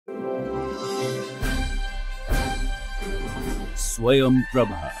Swayam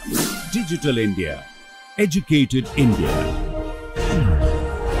Prabha. Digital India. Educated India.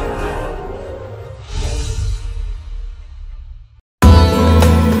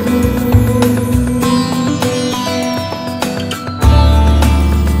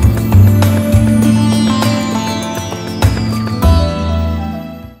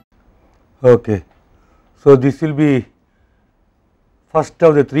 Okay. So, this will be first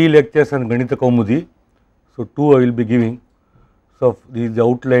of the 3 lectures on Ganitakaumudi. So, 2 I will be giving. So, this is the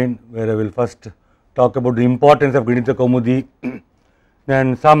outline where I will first talk about the importance of Ganitakaumudi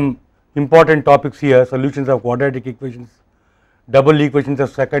and some important topics here: solutions of quadratic equations, double equations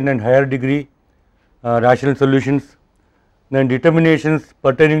of second and higher degree, rational solutions, then determinations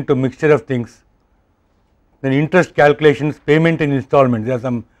pertaining to mixture of things, then interest calculations, payment in installments. There are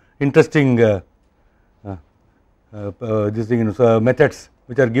some interesting methods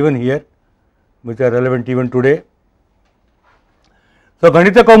which are given here, which are relevant even today. So,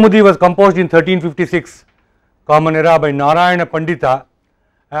 Ganitakaumudi was composed in 1356 Common Era by Narayana Pandita,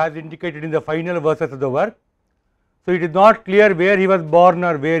 as indicated in the final verses of the work. So, it is not clear where he was born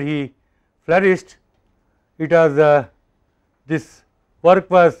or where he flourished. It was this work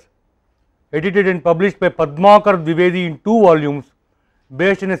was edited and published by Padmakar Dwivedi in 2 volumes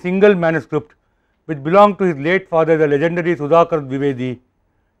based on a single manuscript which belonged to his late father, the legendary Sudhakar Dwivedi,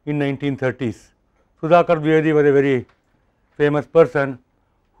 in 1930s. Sudhakar Dwivedi was a very famous person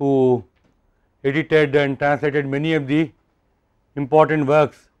who edited and translated many of the important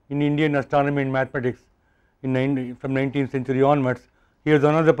works in Indian astronomy and mathematics from 19th century onwards. He was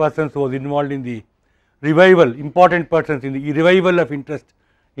one of the persons who was involved in the revival, important persons in the revival of interest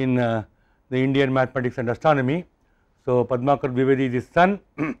in the Indian mathematics and astronomy. So, Padmakar Dwivedi is his son.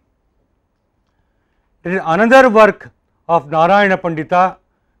 There is another work of Narayana Pandita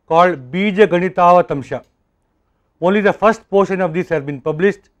called Bija Ganitavatamsha. Only the first portion of this has been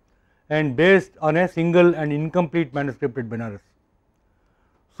published and based on a single and incomplete manuscript at Benares.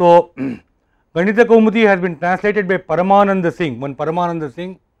 So, Ganitakaumudi has been translated by Paramananda Singh, one Paramananda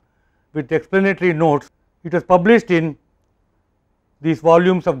Singh, with explanatory notes. It was published in these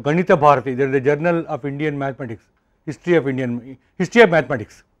volumes of Ganita Bharati. There is a journal of Indian mathematics, history of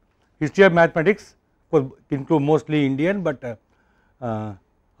mathematics. History of mathematics could include mostly Indian, but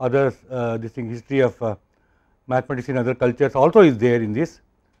others, this thing, history of mathematics in other cultures also is there in this.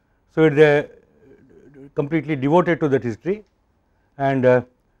 So, it is completely devoted to that history, and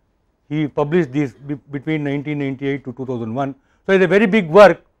he published this between 1998 to 2001. So, it is a very big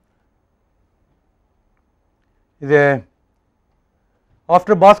work. After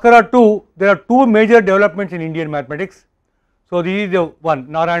Bhaskara II, there are 2 major developments in Indian mathematics. So, this is the one,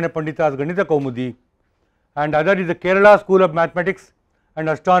 Narayana Pandita's Ganitakaumudi, and other is the Kerala School of Mathematics and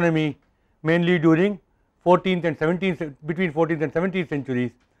Astronomy, mainly during 14th and 17th, between 14th and 17th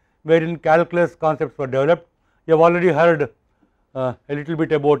centuries, wherein calculus concepts were developed. You have already heard a little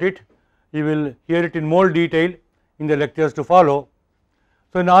bit about it. You will hear it in more detail in the lectures to follow.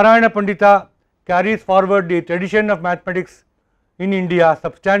 So, Narayana Pandita carries forward the tradition of mathematics in India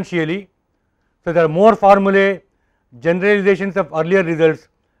substantially. So, there are more formulae, generalizations of earlier results,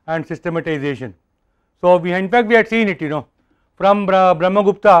 and systematization. So, in fact, we had seen it, from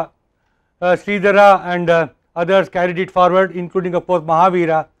Brahmagupta, Sridhara and others carried it forward, including of course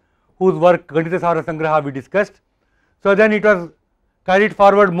Mahavira, whose work Ganita Sara Sangraha we discussed. So, then it was carried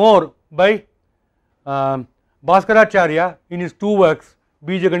forward more by Bhaskaracharya in his 2 works,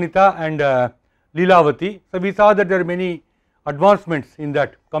 Bija Ganita and Leelavati. So, we saw that there are many advancements in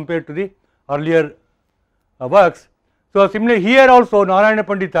that compared to the earlier works. So, similarly here also Narayana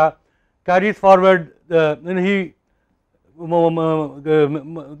Pandita carries forward, he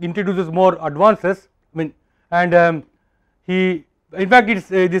introduces more advances, and he, in fact, it's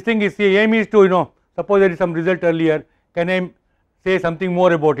this thing is, the aim is to, suppose there is some result earlier, can I say something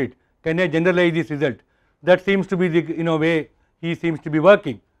more about it, can I generalize this result? That seems to be the way he seems to be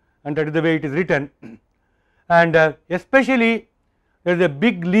working, and that is the way it is written. And especially there is a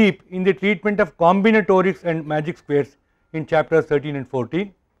big leap in the treatment of combinatorics and magic squares in chapters 13 and 14.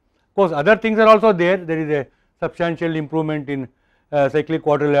 Of course, other things are also there. There is a substantial improvement in cyclic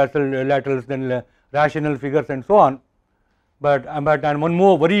quadrilaterals, then rational figures and so on. But and one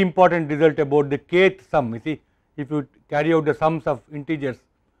more very important result about the kth sum. You see, if you carry out the sums of integers,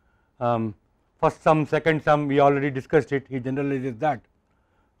 first sum, second sum, we already discussed it, he generalizes that.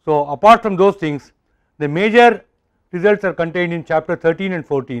 So, apart from those things, the major results are contained in chapter 13 and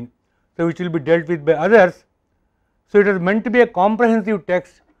 14, so which will be dealt with by others. So, it is meant to be a comprehensive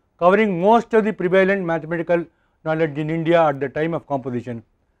text covering most of the prevalent mathematical knowledge in India at the time of composition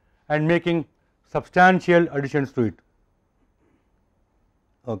and making substantial additions to it.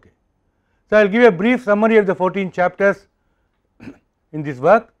 Okay. So, I will give a brief summary of the 14 chapters in this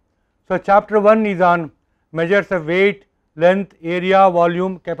work. So, chapter 1 is on measures of weight, length, area,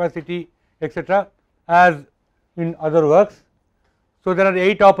 volume, capacity, etc., as in other works. So, there are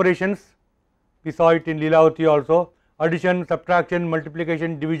 8 operations, we saw it in Leelavati also: addition, subtraction,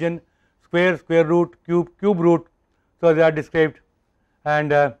 multiplication, division, square, square root, cube root. So, they are described,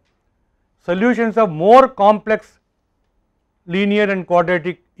 and solutions of more complex linear and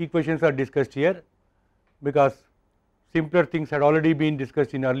quadratic equations are discussed here, because simpler things had already been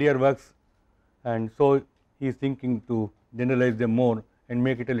discussed in earlier works, and so he is thinking to generalize them more and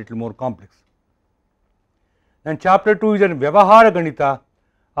make it a little more complex. And chapter 2 is an Vyavahara Ganita,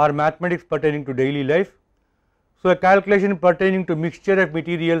 or mathematics pertaining to daily life. So, a calculation pertaining to mixture of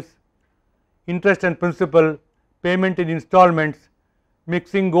materials, interest and principal, payment in installments,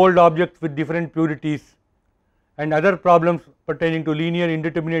 mixing gold objects with different purities, and other problems pertaining to linear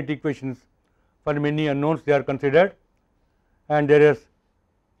indeterminate equations. For many unknowns they are considered, and there is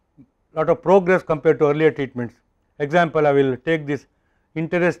lot of progress compared to earlier treatments. Example, I will take this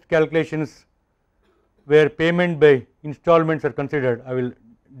interest calculations where payment by installments are considered. I will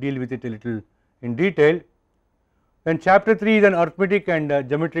deal with it a little in detail. Then chapter 3 is an arithmetic and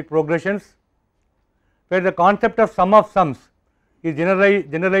geometric progressions, where the concept of sum of sums is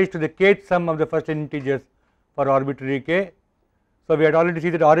generalized to the kth sum of the first n integers for arbitrary k. So, we had already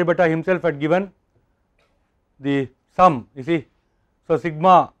seen that Aryabhatta himself had given the sum, you see. So,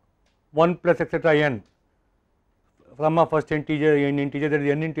 sigma 1 plus etc. n, sum of first integer n integer, that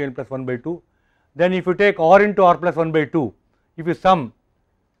is n into n plus 1 by 2. Then if you take r into r plus 1 by 2, if you sum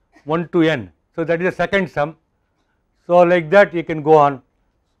 1 to n, so that is the second sum. So, like that you can go on.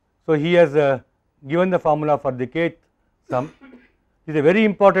 So, he has given the formula for the kth sum. It is a very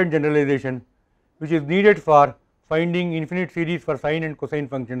important generalization which is needed for finding infinite series for sine and cosine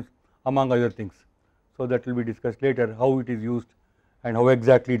functions, among other things. So, that will be discussed later, how it is used and how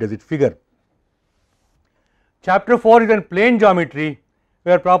exactly does it figure. Chapter 4 is on plane geometry,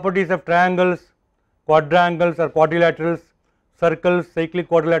 where properties of triangles, quadrangles or quadrilaterals, circles, cyclic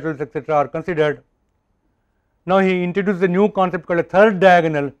quadrilaterals, etc. are considered. Now, he introduced a new concept called a third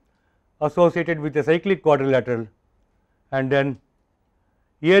diagonal associated with a cyclic quadrilateral, and then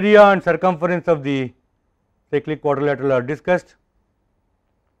area and circumference of the cyclic quadrilateral are discussed.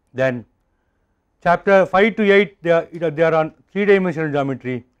 Then chapter 5 to 8 they are on 3-dimensional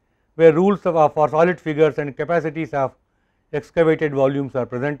geometry, where rules for solid figures and capacities of excavated volumes are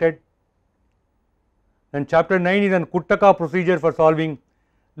presented. Then chapter 9 is on Kuttaka procedure for solving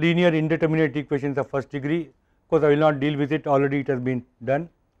linear indeterminate equations of first degree. Of course, I will not deal with it, already it has been done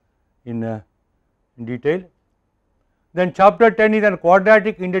in detail. Then chapter 10 is on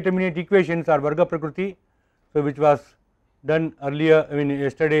quadratic indeterminate equations or Varga Prakriti, so which was done earlier, I mean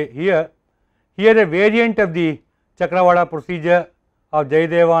yesterday here. Here a variant of the Chakravada procedure of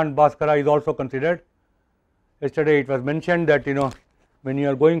Jayadeva and Bhaskara is also considered. Yesterday it was mentioned that, you know, when you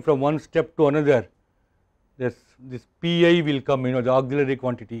are going from one step to another, this Pi will come, you know, the auxiliary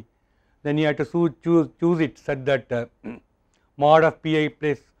quantity. Then you have to choose it such that mod of Pi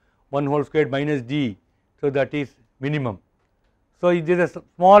plus 1 whole squared minus d, so that is minimum. So, there is a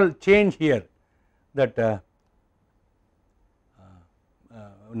small change here that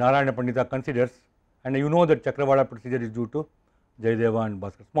Narayana Pandita considers, and you know that Chakravada procedure is due to Jayadeva and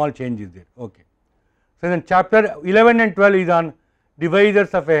Bhaskara, small change is there. Okay. So, then chapter 11 and 12 is on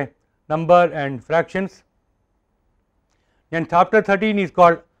divisors of a number and fractions, and chapter 13 is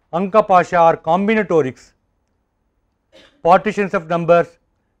called Anka Pasha or combinatorics, partitions of numbers,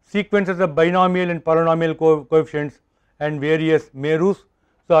 sequences of binomial and polynomial coefficients, and various merus.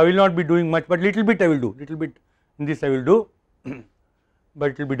 So, I will not be doing much, but little bit I will do, little bit in this I will do,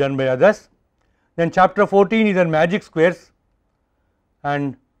 but it will be done by others. Then chapter 14 is on magic squares,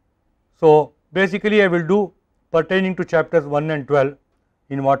 and so basically I will do pertaining to chapters 1 and 12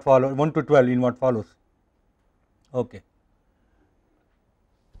 in what follows, 1 to 12 in what follows. Okay.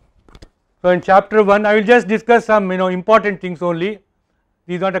 So, in chapter 1 I will just discuss some, you know, important things only.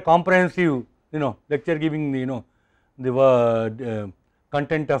 This is not a comprehensive, you know, lecture giving, you know, the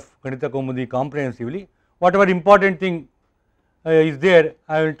content of Ganitakaumudi comprehensively. Whatever important thing is there,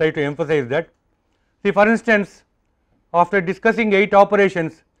 I will try to emphasize that. See, for instance, after discussing 8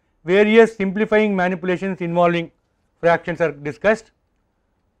 operations, various simplifying manipulations involving fractions are discussed,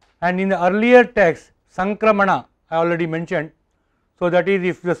 and in the earlier text Sankramana I already mentioned. So, that is,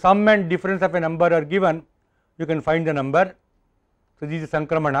 if the sum and difference of a number are given, you can find the number. So, this is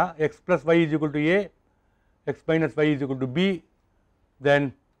Sankramana, x plus y is equal to a, x minus y is equal to b,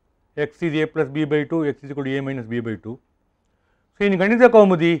 then x is a plus b by 2, x is equal to a minus b by 2. So, So, in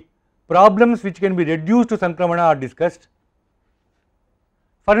Ganitakaumudi, problems which can be reduced to Sankramana are discussed.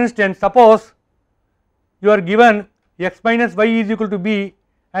 For instance, suppose you are given x minus y is equal to b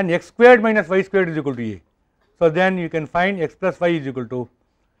and x squared minus y squared is equal to a. So, then you can find x plus y is equal to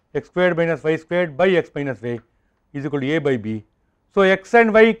x squared minus y squared by x minus y is equal to a by b. So, x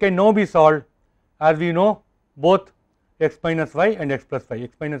and y can now be solved, as we know both x minus y and x plus y.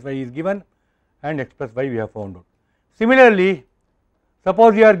 X minus y is given and x plus y we have found out. Similarly,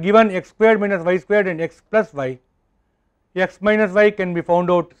 suppose you are given x squared minus y squared and x plus y, x minus y can be found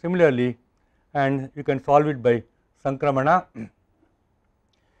out similarly and you can solve it by Sankramana.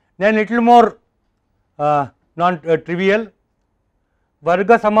 Then little more non-trivial,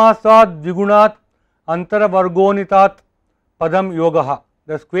 Varga samasat dvigunat antara vargonitat padam yogaha.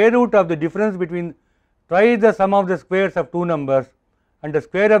 The square root of the difference between twice the sum of the squares of two numbers and the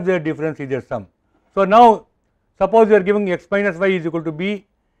square of their difference is their sum. So, now suppose you are giving x minus y is equal to b,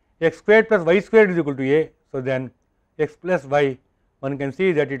 x squared plus y squared is equal to a. So, then x plus y, one can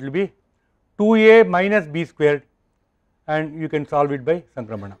see that it will be 2a minus b squared and you can solve it by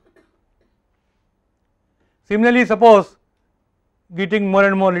Sankramana. Similarly, suppose getting more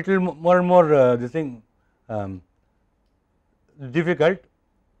and more this thing difficult.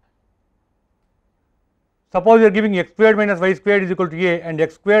 Suppose you are giving x squared minus y squared is equal to a and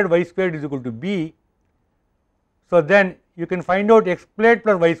x squared y squared is equal to b. So, then you can find out x squared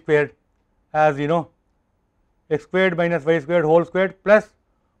plus y squared as you know x squared minus y squared whole squared plus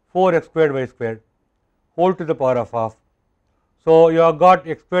 4x squared y squared whole to the power of half. So, you have got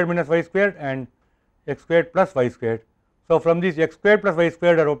x squared minus y squared and x squared plus y squared. So, from this x squared plus y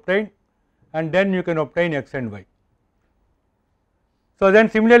squared are obtained and then you can obtain x and y. So, then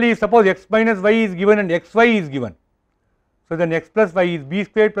similarly, suppose x minus y is given and xy is given. So, then x plus y is b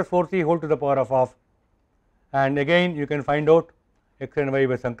squared plus 4c whole to the power of half and again you can find out x and y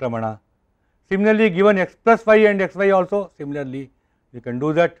by Sankramana. Similarly, given x plus y and xy also similarly you can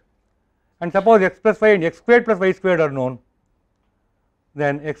do that, and suppose x plus y and x squared plus y squared are known,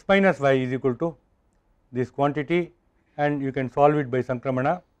 then x minus y is equal to this quantity and you can solve it by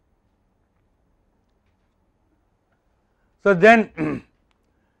Sankramana. So, then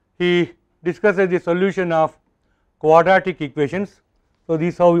he discusses the solution of quadratic equations. So,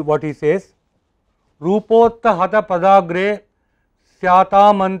 this is how what he says, Rupotta hata padagre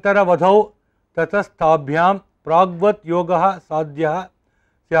syatamantara vadhau tatasthabhyam pragvat yogaha sadhyah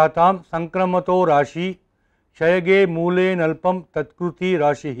syatam sankramato rashi shayage mule nalpam tatkruti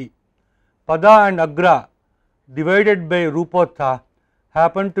rashihi. Pada and agra divided by Rupottha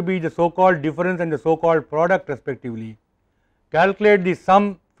happen to be the so called difference and the so called product respectively. Calculate the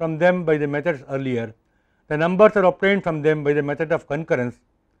sum from them by the methods earlier. The numbers are obtained from them by the method of concurrence.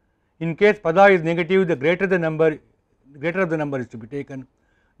 In case pada is negative, the greater of the number is to be taken,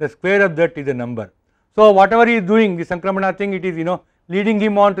 the square of that is the number. So, whatever he is doing, the Sankramana thing, it is leading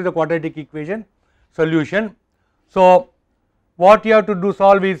him on to the quadratic equation solution. So, what you have to do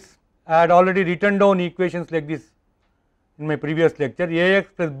solve is, I had already written down equations like this in my previous lecture, ax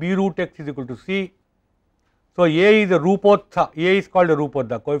plus b root x is equal to c. So, a is the Rupottha, a is called the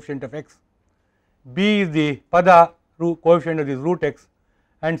Rupottha, coefficient of x, b is the pada, coefficient of this root x,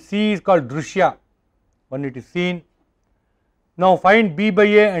 and c is called Drishya when it is seen. Now, find b by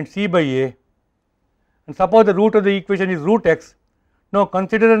a and c by a, and suppose the root of the equation is root x. Now,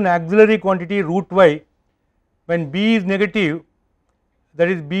 consider an auxiliary quantity root y when b is negative, that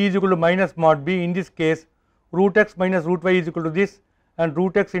is b is equal to minus mod b. In this case, root x minus root y is equal to this and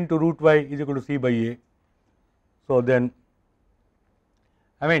root x into root y is equal to c by a. So, then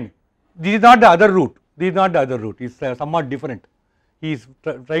this is not the other root, this is not the other root, it is somewhat different. He is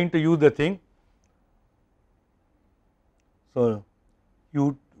trying to use the thing. So,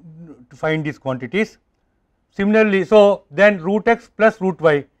 you to find these quantities. Similarly, so then root x plus root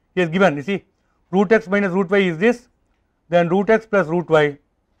y he has given, you see root x minus root y is this, then root x plus root y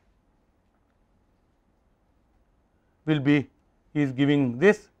will be, he is giving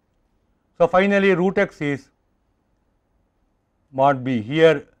this. So, finally, root x is mod b,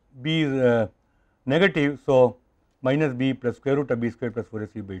 here b is negative. So, minus b plus square root of b square plus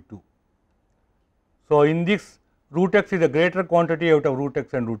 4ac by 2. So, in this root x is a greater quantity out of root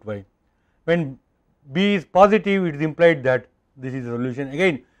x and root y. When b is positive, it is implied that this is the solution.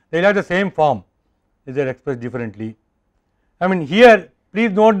 Again, they will have the same form, they are expressed differently. Here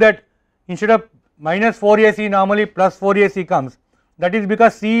please note that instead of minus 4ac normally plus 4ac comes, that is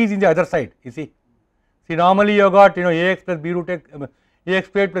because c is in the other side, you see. See, normally you have got ax plus b root x, ax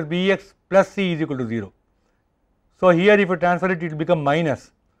squared plus bx plus c is equal to 0. So, here if you transfer it, it will become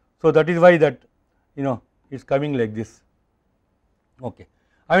minus. So, that is why that it is coming like this. Okay.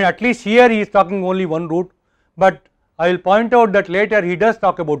 I mean, at least here he is talking only one root, but I will point out that later he does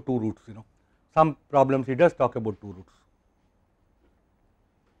talk about two roots, some problems he does talk about two roots.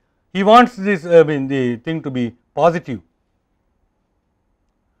 He wants this the thing to be positive.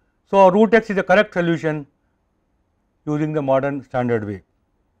 So, root x is the correct solution using the modern standard way.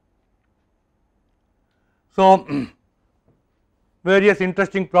 So, various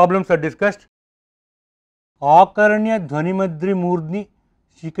interesting problems are discussed. Akaranya dhvanimadri murdni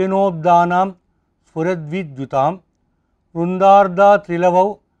shikanobdanam sfuradvidyutam vrundarda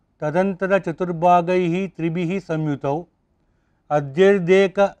trilavau tadantara chaturbhagaihi tribihi samyutau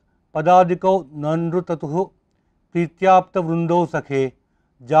adyardeka padadikau nanrutatuhu prityapta vrundau sakhe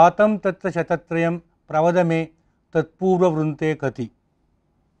jatam tatra shatatrayam pravadame tatpurva vrunte kati.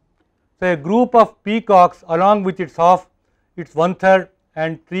 So, a group of peacocks along with its half, its 1/3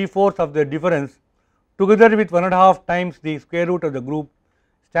 and 3/4 of the difference, together with 1.5 times the square root of the group,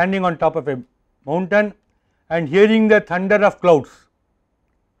 standing on top of a mountain and hearing the thunder of clouds,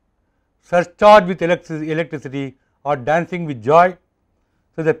 surcharged with electricity, or dancing with joy.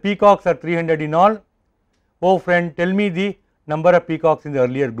 So, the peacocks are 300 in all. Oh friend, tell me the number of peacocks in the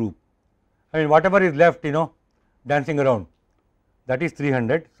earlier group. I mean, whatever is left, dancing around, that is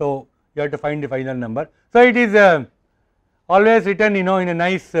 300. So, you have to find the final number. So, it is always written in a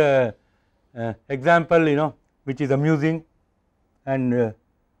nice example which is amusing and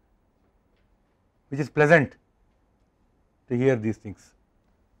which is pleasant to hear these things.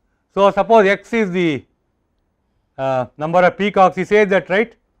 So, suppose x is the number of peacocks, he says that,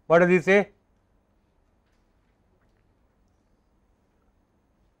 right? What does he say?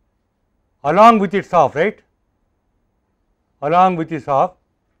 Along with its half, right? Along with its half,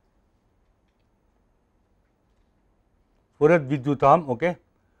 Purat Vidyutam, okay.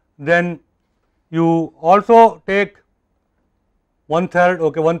 Then you also take 1/3,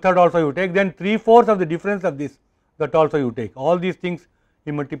 okay, 1/3 also you take, then 3/4 of the difference of this, that also you take. All these things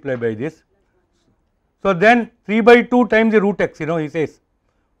you multiply by this. So, then 3/2 times the root x, he says,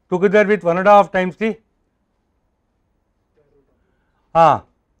 together with 1.5 times the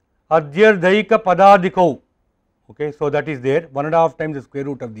Adyardhaika Padadikau, okay. So, that is there, 1.5 times the square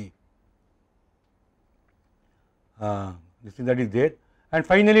root of the this thing, that is there, and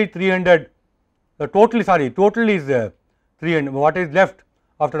finally 300, the total is 300, what is left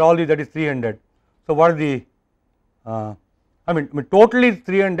after all this, that is 300. So, what is the I mean total is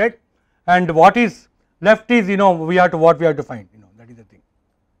 300 and what is left is we have to find, that is the thing.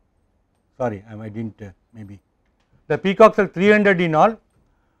 Sorry, I didn't maybe the peacocks are 300 in all.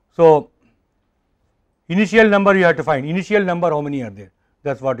 So, initial number you have to find, initial number how many are there,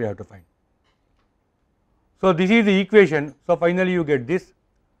 that is what you have to find. So, this is the equation. So, finally you get this.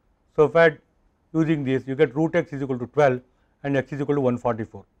 So, if using this you get root x is equal to 12 and x is equal to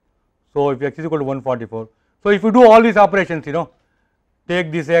 144. So, if x is equal to 144, so if you do all these operations,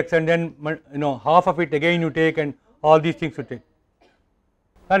 take this x and then half of it again you take and all these things you take.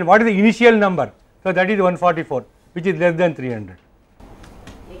 And what is the initial number? So, that is 144, which is less than 300.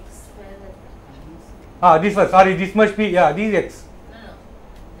 This was, sorry, this must be, this is x. No,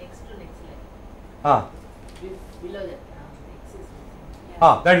 next to next line. Below that, x is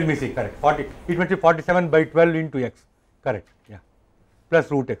missing. That is missing, correct. 40, it must be 47 by 12 into x, correct, yeah,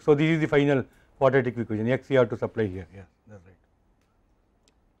 plus root x. So, this is the final quadratic equation, x you have to supply here, yes, that is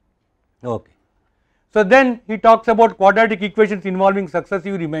right. Okay. So, then he talks about quadratic equations involving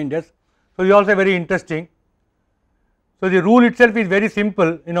successive remainders. So, this is also very interesting. So, the rule itself is very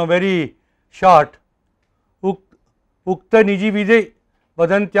simple, very short. Ukta niji vijay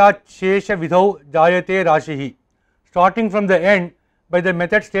vadantya shesha vidhau jayate rashihi. Starting from the end by the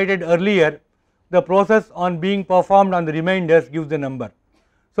method stated earlier, the process on being performed on the remainders gives the number.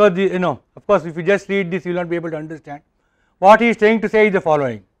 So, of course, if you just read this you will not be able to understand. What he is trying to say is the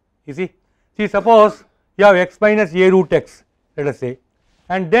following, you see, suppose you have x minus a root x, let us say,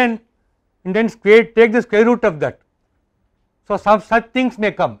 and then take the square root of that. So, some such things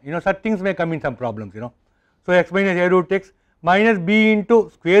may come, such things may come in some problems, So, x minus a root x minus b into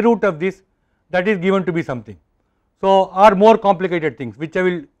square root of this, that is given to be something. So, are more complicated things which I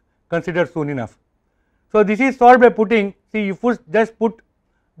will consider soon enough. So, this is solved by putting, see, if you just put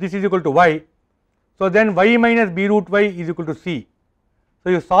this is equal to y. So, then y minus b root y is equal to c.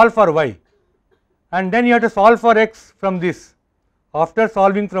 So, you solve for y and then you have to solve for x from this. After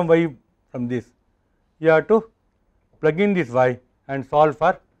solving from y from this, you have to plug in this y and solve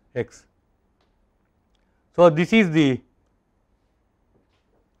for x. So, this is he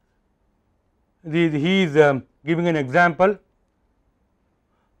is giving an example.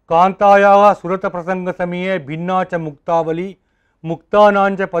 Kantayaha surata prasanga samiye bhinna cha muktavali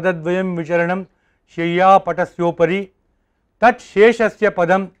Muktanancha padadvayam vicharanam Shaya patasyopari Tat sheshasya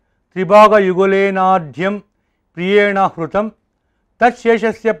padam Tribhaga yugolenadhyam Priyena hrutam Tat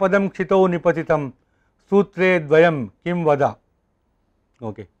sheshasya padam kshito nipatitam Sutre dvayam kim vada.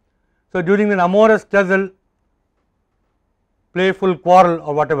 Okay. So during an amorous tussle, playful quarrel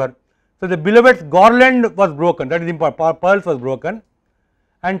or whatever, so the beloved's garland was broken, that is important, pearls was broken,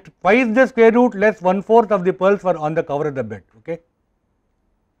 and twice the square root less 1/4 of the pearls were on the cover of the bed. Okay.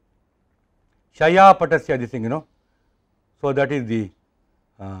 Shaya patasya, this thing, so that is the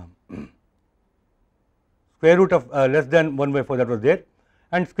square root of less than 1/4 that was there,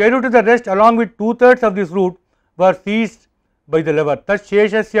 and square root of the rest along with 2/3 of this root were seized by the lover. Tat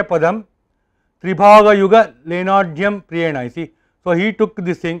sheshasya padam Tribhaga yuga lenadhyam priyena. You see, so he took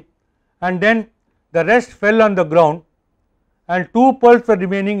this thing and then the rest fell on the ground and 2 pearls were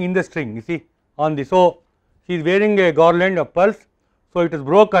remaining in the string, you see, on the. So she is wearing a garland of pearls, so it is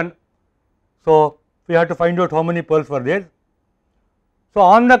broken. So we have to find out how many pearls were there. So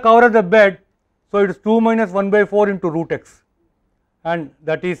on the cover of the bed, so it is 2 minus 1/4 into root x, and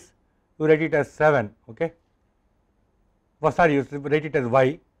that is, you write it as 7. Okay. Well, sorry, you write it as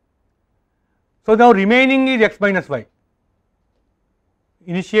y. So now remaining is x minus y.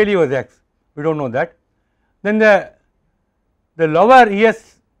 Initially was x, we don't know that. Then the lower, he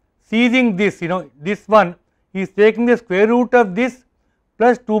is seizing this, this one, he is taking the square root of this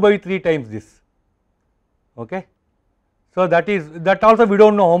plus 2/3 times this. Okay. So that is, that also we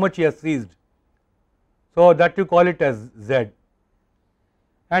don't know how much he has seized. So that you call it as z.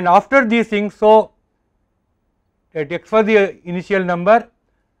 And after these things, so at x was the initial number,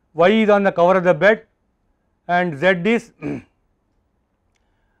 y is on the cover of the bed, and z is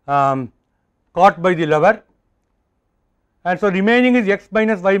caught by the lover, and so remaining is x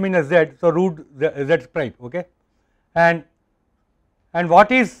minus y minus z, so root z prime. Okay. And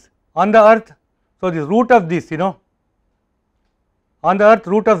what is on the earth? So this root of this, on the earth,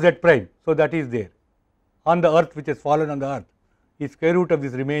 root of z prime, so that is there on the earth, which has fallen on the earth, is square root of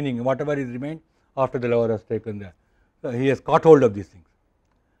this remaining, whatever is remained after the lover has taken the, so he has caught hold of these things.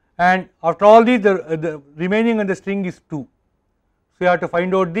 And after all these, the remaining on the string is 2. So you have to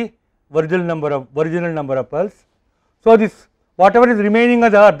find out the original number of pearls. So this, whatever is remaining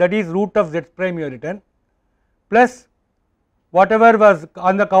on the earth, that is root of z prime you have written, plus whatever was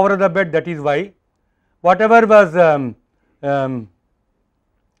on the cover of the bed, that is y, whatever was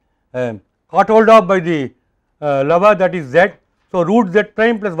caught hold of by the lover, that is z. So root z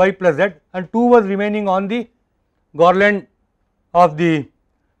prime plus y plus z, and 2 was remaining on the garland of the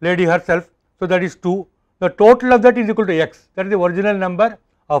lady herself, so that is 2. The total of that is equal to x, that is the original number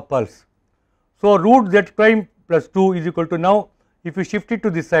of pearls. So root z prime plus 2 is equal to, now if you shift it to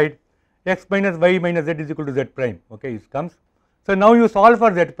this side, x minus y minus z is equal to z prime. Okay, it comes. So now you solve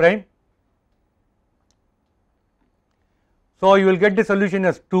for z prime. So you will get the solution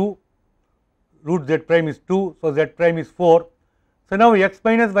as 2, root z prime is 2, so z prime is 4. So now x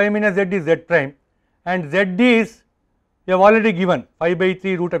minus y minus z is z prime, and z is, you have already given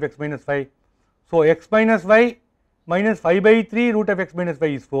 5/3 root of x minus 5. So x minus y minus 5/3 root of x minus y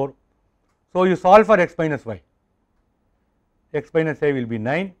is 4. So you solve for x minus y. X minus y will be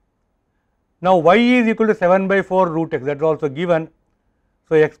 9. Now y is equal to 7/4 root x, that is also given.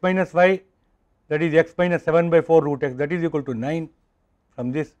 So x minus y, that is x minus 7/4 root x, that is equal to 9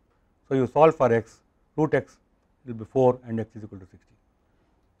 from this. So you solve for x, root x will be 4 and x is equal to 60.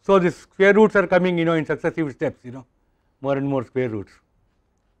 So these square roots are coming, in successive steps, more and more square roots.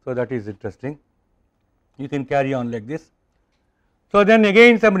 So that is interesting. You can carry on like this. So then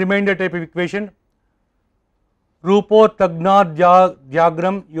again some remainder type of equation. Rupotagnat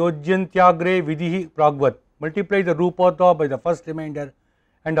diagram yojyantyagre vidhi pragvat. Multiply the rupota by the first remainder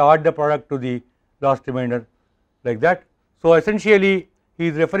and add the product to the last remainder, like that. So essentially he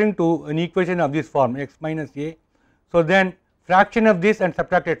is referring to an equation of this form, x minus a. So then fraction of this and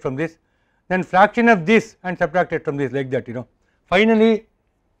subtract it from this, then fraction of this and subtract it from this, like that. Finally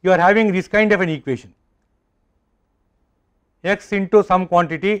you are having this kind of an equation, x into some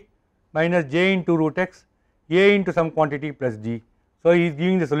quantity minus j into root x, a into some quantity plus d. So he is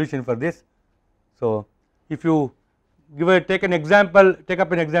giving the solution for this. So if you take up an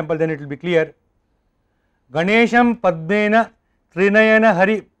example, then it will be clear. Ganesham padmena trinayana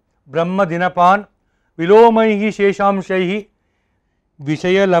hari brahma dinapan vilomaihi sheshamshaihi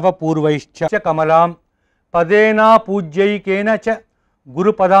vishaya lava purvaischa kamalam padena pujyaikena cha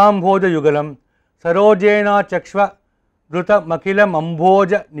guru padam bhoja yugalam sarojena chakshva druta makilam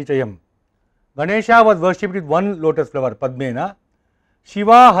amboja nichayam. Ganesha was worshipped with one lotus flower, Padmena.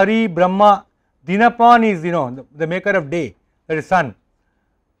 Shiva, Hari, Brahma, Dinapan is, the maker of day, that is sun,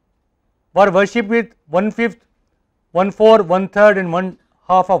 were worshipped with 1/5, 1/4, 1/3 and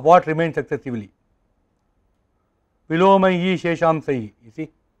 1/2 of what remained successively. Vilomaihi Sheshamsaihi, you see,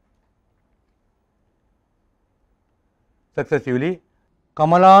 successively.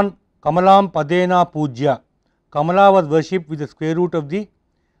 Kamalam Padena Pujya. Kamala was worshipped with the square root of the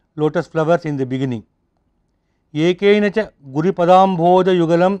lotus flowers in the beginning. Ekena cha Guripadambhoja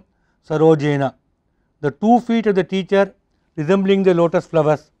Yugalam Sarojena. The 2 feet of the teacher resembling the lotus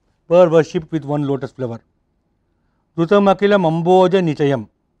flowers were worshipped with one lotus flower. Drutamakilam Amboja Nichayam.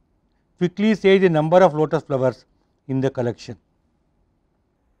 Quickly say the number of lotus flowers in the collection.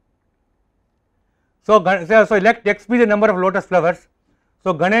 So let x be the number of lotus flowers.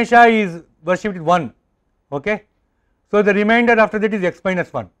 So Ganesha is worshipped with 1. Okay. So the remainder after that is x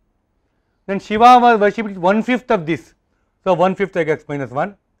minus 1. Then Shiva was worshipped with 1/5 of this. So 1/5 like x minus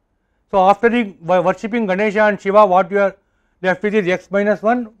 1. So after worshipping Ganesha and Shiva, what you are left with is x minus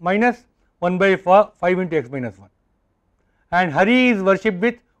 1 minus 1/5 into x minus 1. And Hari is worshipped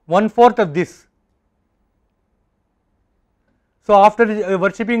with 1/4 of this. So after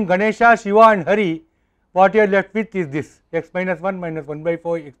worshipping Ganesha, Shiva and Hari, what you are left with is this x minus 1 minus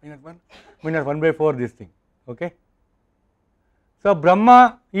 1/4 x minus 1 minus 1/4 this thing. Okay. So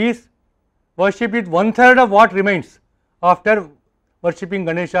Brahma is worshipped with 1/3 of what remains after worshipping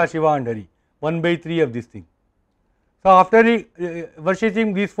Ganesha, Shiva and Hari, 1/3 of this thing. So after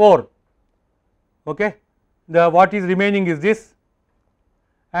worshipping these 4, okay, the what is remaining is this,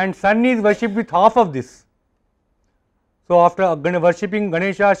 and sun is worshipped with half of this. So after worshipping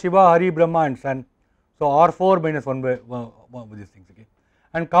Ganesha, Shiva, Hari, Brahma and sun, so R4 minus 1/1 these things. Okay.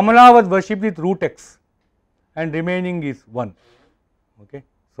 And Kamala was worshipped with root x, and remaining is 1. Okay.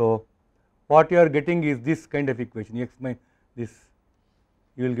 So what you are getting is this kind of equation, x minus this,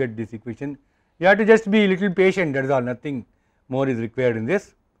 you will get this equation. You have to just be a little patient, that is all, nothing more is required in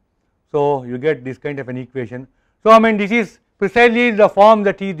this. So you get this kind of an equation. So I mean, this is precisely the form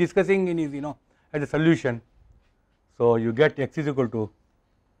that he is discussing in his, as a solution. So you get x is equal to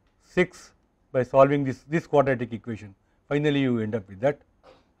 6 by solving this quadratic equation. Finally you end up with that,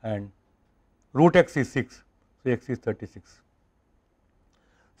 and root x is 6, so x is 36.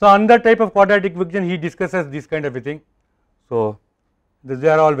 So another type of quadratic equation he discusses this kind of a thing. So they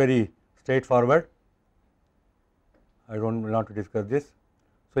are all very straightforward. I don't want to discuss this.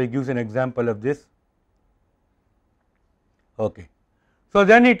 So he gives an example of this. Okay. So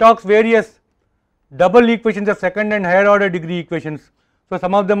then he talks various double equations of second and higher order degree equations. So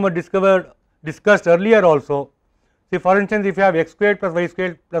some of them were discussed earlier also. See, for instance, if you have x squared plus y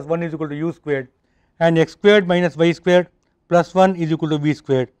squared plus 1 is equal to u squared, and x squared minus y squared plus 1 is equal to v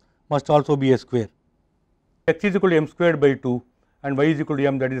squared, must also be a square. X is equal to m squared by 2 and y is equal to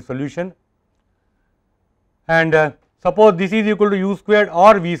m, that is the solution. And suppose this is equal to u squared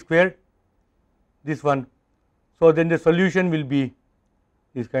or v squared, this one. So then the solution will be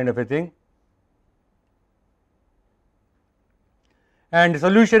this kind of a thing. And the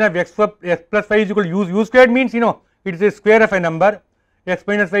solution of x plus y is equal to u squared means, it is a square of a number, x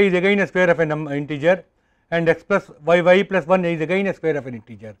minus y is again a square of an integer, and x plus y plus 1 is again a square of an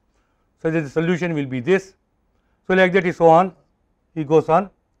integer. So the solution will be this. So like that is so on, he goes on.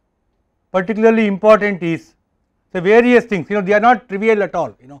 Particularly important is the various things, they are not trivial at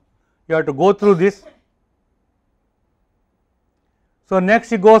all, you have to go through this. So next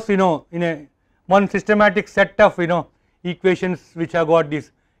he goes, in a one systematic set of, equations which have got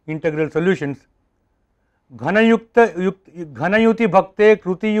these integral solutions. Ghanayuti bhakte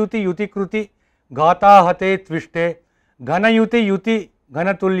kruti yuti yuti kruti ghata hate tvishte ghanayuti yuti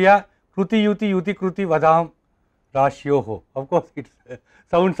ghanatulya kruti yuti yuti kruti vadam rashyoho. Of course, it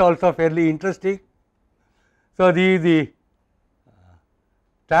sounds also fairly interesting. So the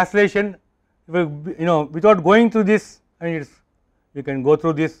translation, without going through this, we can go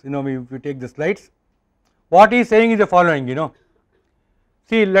through this, if we take the slides. What he is saying is the following,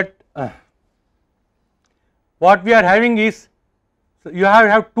 see, what we are having is, so you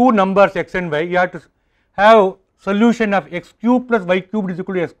have two numbers x and y, you have to have solution of x cube plus y cubed is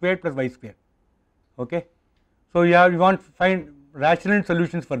equal to x squared plus y squared. Okay. So you want to find rational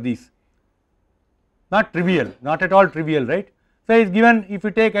solutions for these, not trivial, not at all trivial, right. So it is given, if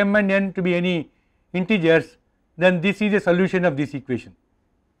you take m and n to be any integers, then this is a solution of this equation,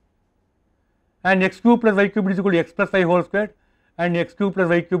 and x cube plus y cubed is equal to x plus y whole squared, and x cube plus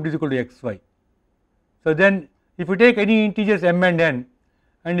y cubed is equal to xy. So then if you take any integers m and n,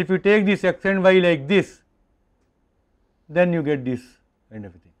 and if you take this x and y like this, then you get this kind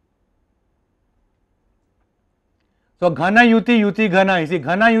of a thing. So ghana yuti yuti ghana, you see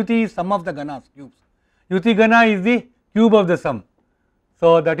ghana yuti is sum of the ghanas, cubes, yuti ghana is the cube of the sum.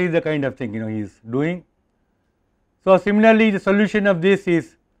 So, that is the kind of thing he is doing. So, similarly, the solution of this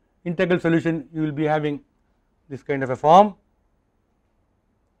is integral solution, you will be having this kind of a form,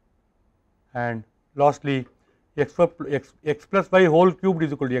 and lastly x plus y whole cubed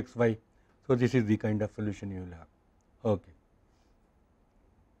is equal to x y. So, this is the kind of solution you will have. Okay.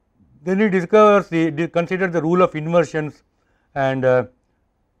 Then he discovers consider the rule of inversions and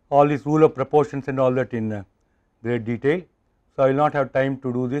all this rule of proportions and all that in great detail. So, I will not have time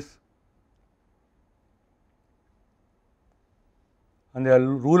to do this. And the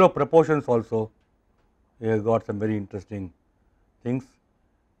rule of proportions also, we have got some very interesting things,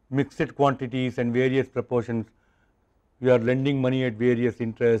 mixed quantities and various proportions. You are lending money at various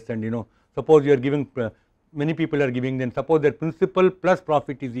interests, and suppose you are giving, many people are giving, then suppose their principal plus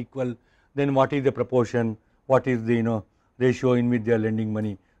profit is equal, then what is the proportion, what is the ratio in which they are lending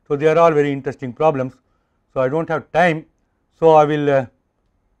money. So, they are all very interesting problems. So, I do not have time. So, I will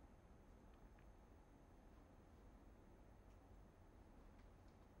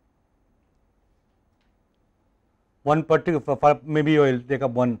one particular, maybe I will take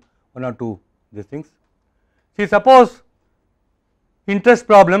up one or two these things. See, suppose interest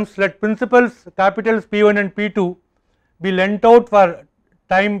problems, let principals capitals P1 and P2 be lent out for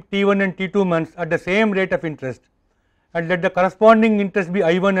time T1 and T2 months at the same rate of interest, and let the corresponding interest be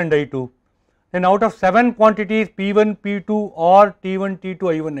I1 and I2. Then out of 7 quantities P1, P2 or T1, T2,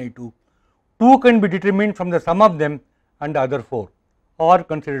 I1, I2, 2 can be determined from the sum of them and the other 4 or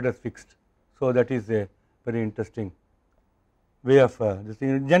considered as fixed. So, that is a very interesting way of this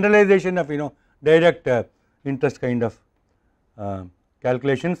generalization of direct interest kind of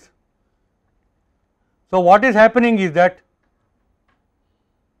calculations. So, what is happening is that,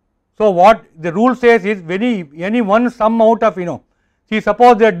 so what the rule says is any one sum out of see,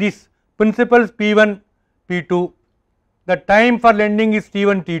 suppose that this principals P1, P2, the time for lending is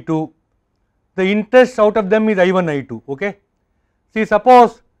T1, T2, the interest out of them is I1, I2. Okay. See,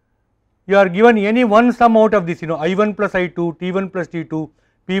 suppose you are given any one sum out of this I1 plus I2, T1 plus T2,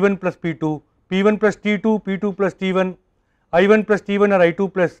 P1 plus P2, P1 plus T2, P2 plus T1, I1 plus T1 or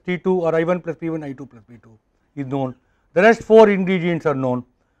I2 plus T2 or I1 plus P1, I2 plus P2 is known. The rest 4 ingredients are known.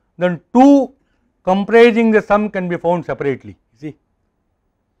 Then 2 comprising the sum can be found separately. See.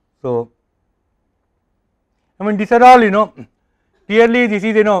 So, I mean these are all clearly this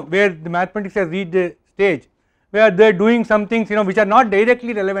is where the mathematics has reached a stage where they are doing some things which are not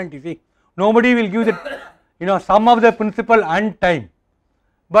directly relevant. You see, nobody will give the sum of the principal and time,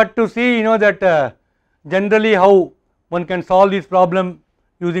 but to see that generally how one can solve this problem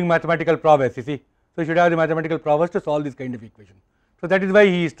using mathematical prowess. You see, so you should have the mathematical prowess to solve this kind of equation. So, that is why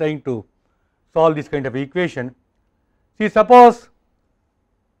he is trying to solve this kind of equation. See, suppose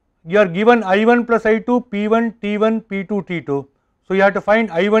you are given I1 plus I2, P1, T1, P2, T2. So, you have to find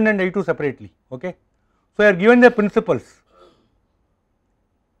I1 and I2 separately. Okay. So, you are given the principals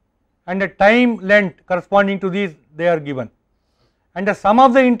and the time lent corresponding to these they are given, and the sum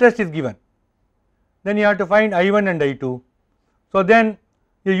of the interest is given. Then you have to find I1 and I2. So, then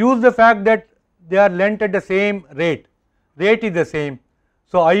you use the fact that they are lent at the same rate is the same.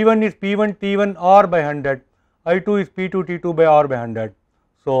 So, I1 is P1 T1 R by 100, I2 is P2 T2 by R by 100.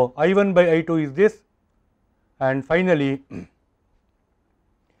 So, I1 by I2 is this, and finally,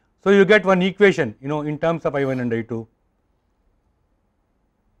 so you get one equation in terms of I1 and I2,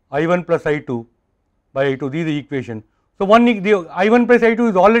 I1 plus I2 by I2, this is the equation. So, the I1 plus I2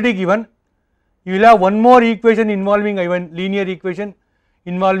 is already given, you will have one more equation involving I1, linear equation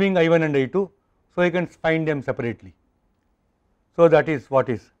involving I1 and I2. So, you can find them separately. So, that is what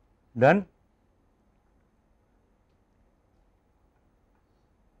is done.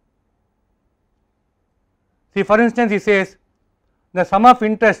 See, for instance, he says the sum of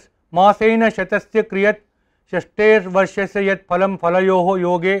interest masena shatasya kriyat shashter varshasya yat phalam phalayoho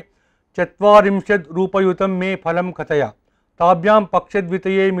yoge chatvarimshad rupayutam me phalam kataya tabhyam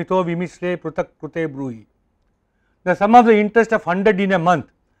pakshadvitaye mito vimishre prutak krute bruhi. The sum of the interest of 100 in a month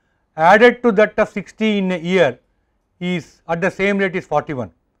added to that of 60 in a year is at the same rate is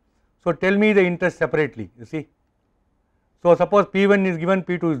 41. So, tell me the interest separately, you see. So, suppose P1 is given,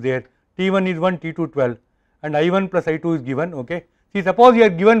 P2 is there, T1 is 1, T2 12 and I1 plus I2 is given. Okay. See, suppose you are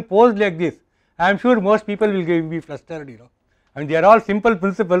given posed like this, I am sure most people will be flustered, and they are all simple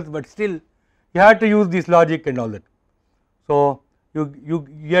principles, but still you have to use this logic and all that. So, you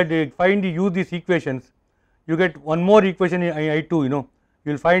get find use these equations, you get one more equation in I2, you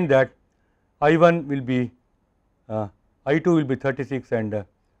will find that I1 will be I2 will be 36 and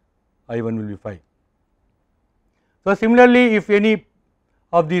I1 will be 5. So, similarly, if any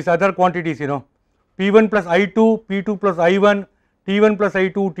of these other quantities P1 plus I2, P2 plus I1, T1 plus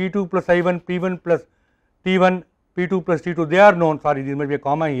I2, T2 plus I1, P1 plus T1, P2 plus T2, they are known. Sorry, there might be a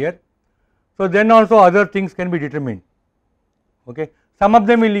comma here. So then also other things can be determined. Okay. Some of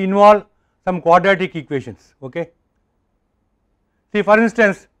them will involve some quadratic equations. Okay. See, for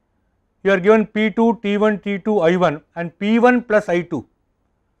instance, you are given P2, T1, T2, I1 and P1 plus I2. So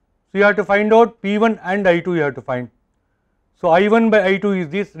you have to find out P1 and I2 you have to find. So I1 by I2 is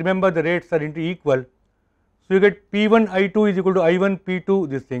this, remember the rates are equal. So you get P1 I2 is equal to I1 P2,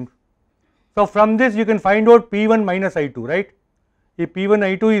 these things. So from this you can find out P1 minus I2, right? If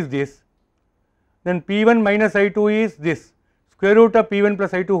P1 I2 is this, then P1 minus I2 is this, square root of P1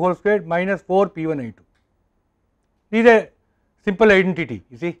 plus I2 whole square minus 4 P1 I2. This is a simple identity,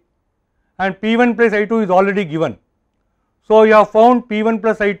 you see, and P1 plus I2 is already given. So you have found P1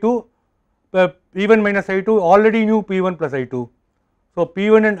 plus I2, P1 minus I2, already knew P1 plus I2. So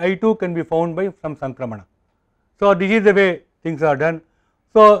P1 and I2 can be found by some Sankramana. So this is the way things are done.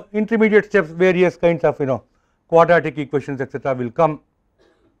 So intermediate steps, various kinds of quadratic equations etc. will come.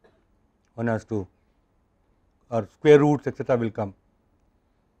 One has to, or square roots etc. will come.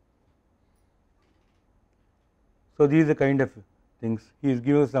 So these are the kind of things. He is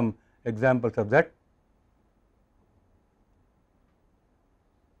giving some examples of that.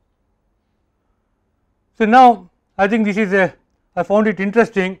 So now I think this is I found it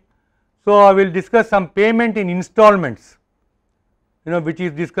interesting. So I will discuss some payment in installments, which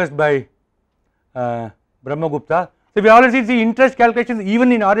is discussed by Brahmagupta. So we already see interest calculations,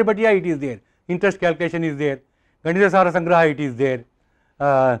 even in Aryabhatiya it is there, interest calculation is there, Ganitakaumudi Sangraha it is there,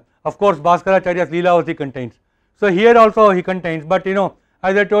 of course Bhaskaracharya's Leelavati contains. So here also he contains, but as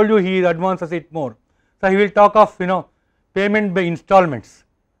I told you, he advances it more. So he will talk of payment by installments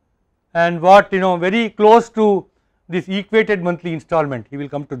and what very close to this equated monthly installment, he will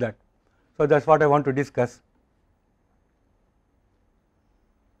come to that. So that is what I want to discuss.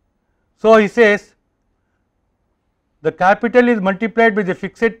 So he says the capital is multiplied by the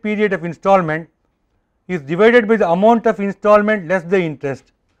fixed period of installment is divided by the amount of installment less the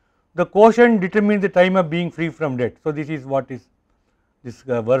interest. The quotient determines the time of being free from debt. So this is what is this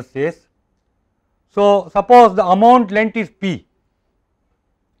verse says. So suppose the amount lent is P,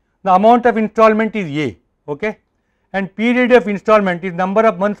 the amount of installment is A, okay, and period of installment is number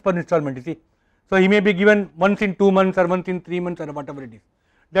of months per installment, you see. So he may be given once in 2 months or once in 3 months or whatever it is,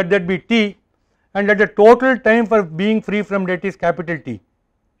 that be T, and that the total time for being free from debt is capital T,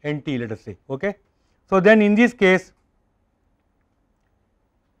 NT let us say, okay. So then in this case,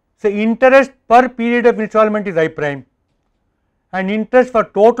 say interest per period of installment is I prime and interest for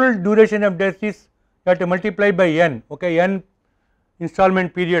total duration of debt is you have to multiply by n, okay, n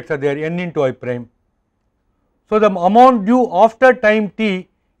installment periods are there, n into I prime. So the amount due after time T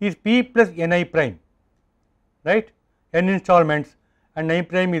is P plus Ni prime, right, n installments, and I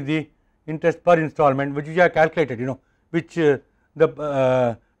prime is the interest per installment which we have calculated, which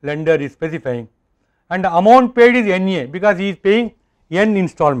the lender is specifying, and the amount paid is Na because he is paying n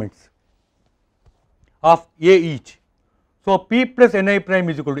installments of A each. So P plus Ni prime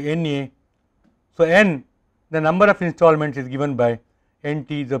is equal to Na. So n, the number of installments is given by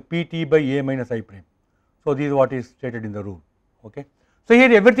Nt, the Pt by A minus I prime. So this is what is stated in the rule, okay. So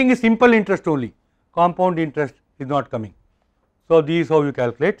here everything is simple interest only, compound interest is not coming. So this is how you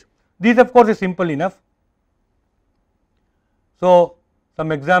calculate. This of course is simple enough. So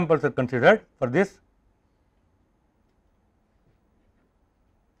some examples are considered for this.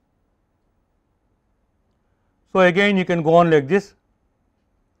 So again you can go on like this.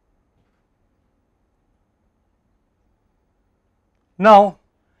 Now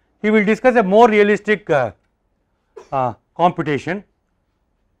he will discuss a more realistic computation.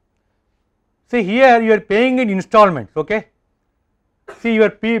 See here you are paying in installments, okay. See your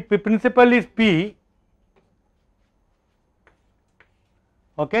principal is P,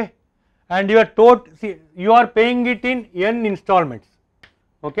 okay, and your total, see you are paying it in n installments,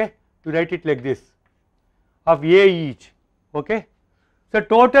 okay, you write it like this of A each, okay. So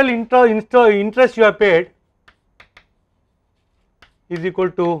total interest you have paid is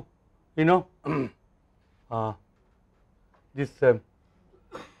equal to this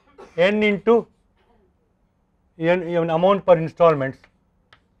n into n amount per installments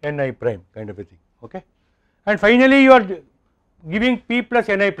Ni prime kind of a thing, okay, and finally you are giving P plus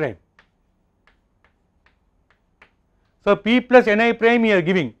Ni prime. So P plus Ni prime you are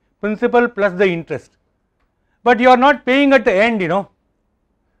giving principal plus the interest, but you are not paying at the end,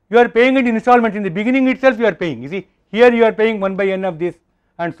 you are paying it in installments. In the beginning itself you are paying, you see here you are paying 1 by n of this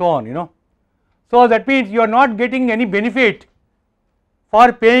and so on, So that means you are not getting any benefit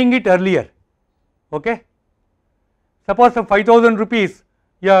for paying it earlier, Okay. Suppose some 5,000 rupees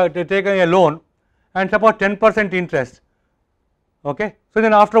you have taken a loan and suppose 10% interest. Okay. So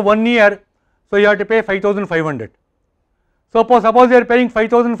then after 1 year, so you have to pay 5,500. Suppose you are paying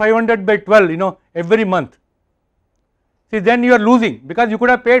 5,500 by 12, every month. See, then you are losing, because you could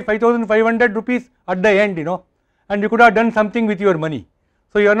have paid 5,500 rupees at the end, and you could have done something with your money.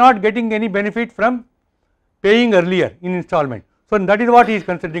 So you are not getting any benefit from paying earlier in installment. So that is what he is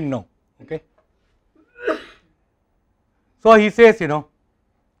considering now. Okay. So he says,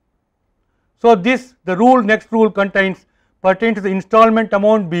 so this, the next rule pertains to the installment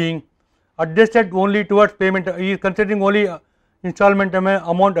amount being adjusted only towards payment. He is considering only installment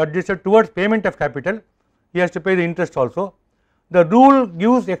amount adjusted towards payment of capital. He has to pay the interest also. The rule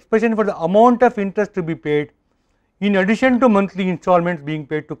gives expression for the amount of interest to be paid in addition to monthly installments being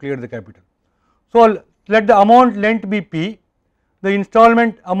paid to clear the capital. So let the amount lent be P, the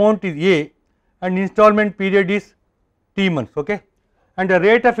installment amount is A, and installment period is T months, okay, and the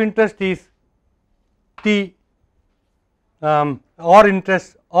rate of interest is T or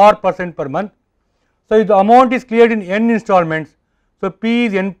interest or percent per month. So if the amount is cleared in n installments, so P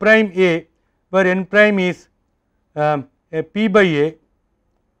is n prime A, where n prime is a P by A,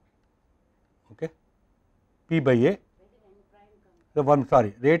 okay, P by A. So one,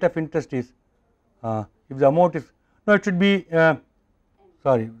 sorry, rate of interest is if the amount is, no, it should be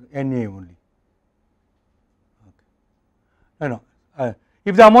sorry, NA only. Okay. No,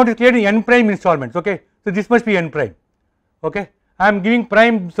 if the amount is cleared in n prime installments, okay, so this must be n prime. Okay, I am giving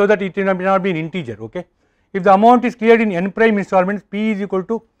prime so that it may not be an integer. Okay, if the amount is cleared in n prime installments, P is equal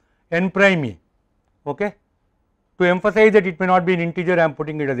to n prime A. Okay, to emphasize that it may not be an integer, I am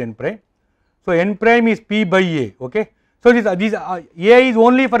putting it as n prime. So n prime is P by A. Okay, so this A is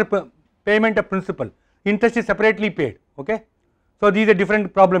only for payment of principal. Interest is separately paid. Okay, so these are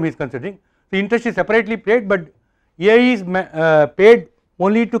different problem he is considering. The interest is separately paid, but A is paid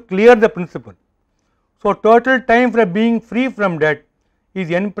only to clear the principal. So total time for being free from debt is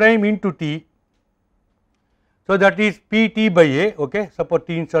n prime into T. So that is Pt by A. Okay, suppose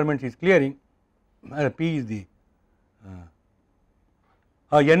T installments is clearing. P is the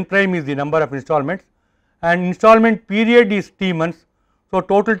n prime is the number of installments, and installment period is T months. So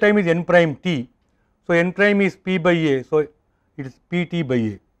total time is n prime T. So n prime is P by A. So it is Pt by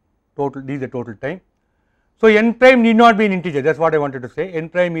A. Total, this is the total time. So n prime need not be an integer. That's what I wanted to say. N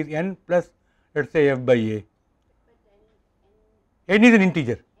prime is n plus, let us say, f by A. N is an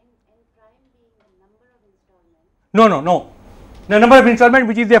integer. No. The number of installment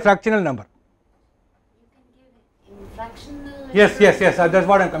which is a fractional number. You can give in fractional. Yes. That's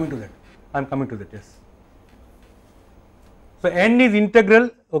what I am coming to that. Yes. So n is integral,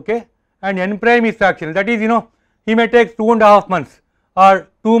 okay, and n prime is fractional. That is, he may take 2.5 months or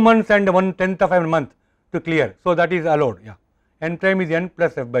 2 months and 1/10 of a month to clear. So that is allowed. Yeah. N prime is n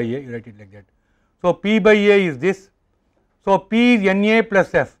plus f by A. You write it like that. So P by A is this. So P is NA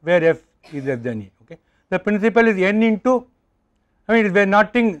plus F, where F is less than A. Okay. The principal is n into, it is where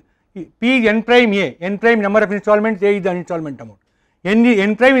nothing. P is n prime A. N prime number of installments, A is the installment amount.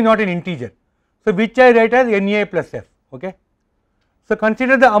 N prime is not an integer. So which I write as NA plus F. Okay. So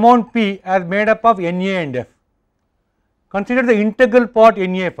consider the amount P as made up of NA and F. Consider the integral part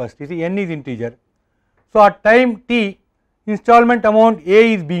NA first. You see, n is integer. So at time T, installment amount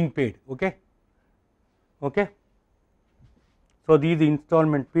A is being paid. Okay. So this is the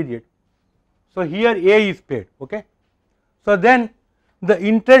installment period. So here A is paid. Okay. So then the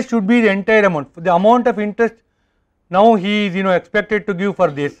interest should be the entire amount. The amount of interest now he is expected to give for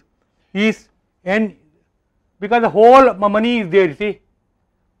this is n, because the whole money is there. You see,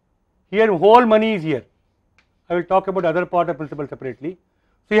 here whole money is here. I will talk about other part of principal separately.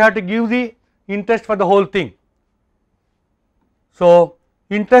 So you have to give the interest for the whole thing. So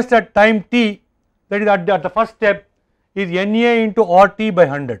interest at time T, that is at the first step, is NA into RT by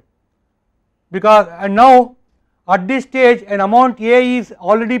 100, because and now at this stage an amount A is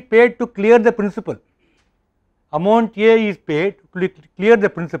already paid to clear the principal. Amount A is paid to clear the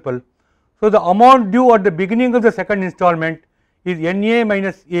principal. So the amount due at the beginning of the second installment is NA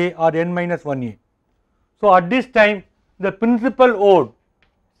minus A or n minus 1A. So at this time the principal owed,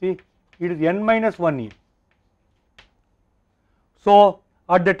 see, it is n minus 1A. So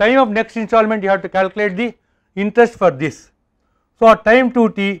at the time of next installment you have to calculate the interest for this. So at time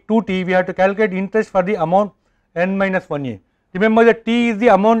 2t we have to calculate interest for the amount n minus 1A. Remember that T is the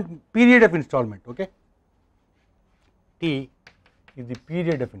amount period of installment. Okay, T is the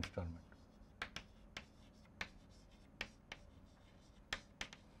period of installment.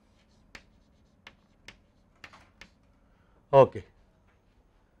 Okay.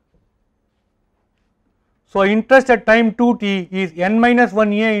 So, interest at time 2t is n minus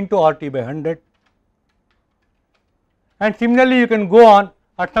 1a into RT by 100, and similarly you can go on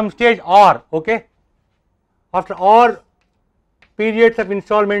at some stage r, okay. After r periods of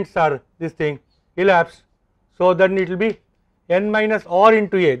installments are this thing elapsed, so then it will be n minus r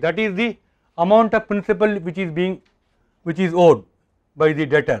into a, that is the amount of principal which is owed by the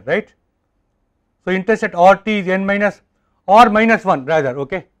debtor, right. So, interest at RT is n minus r minus 1 rather,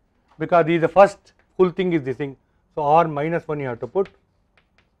 okay, because this is the first full thing is this thing. So, r minus 1 you have to put.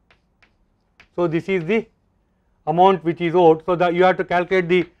 So, this is the amount which is owed. So, you have to calculate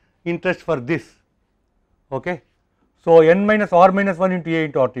the interest for this, okay. So, n minus r minus 1 into a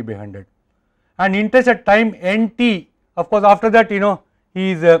into RT by 100, and interest at time nt, of course after that he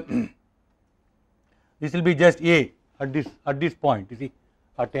is this will be just a at this point, you see,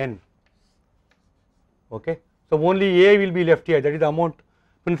 at n, okay. So, only a will be left here, that is the amount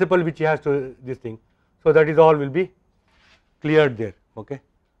principal which he has to this thing. So, that is all will be cleared there, okay.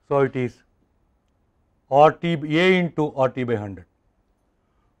 So, it is RT a into RT by 100.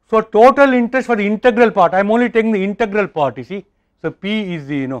 So, total interest for the integral part, I am only taking the integral part, you see. So, P is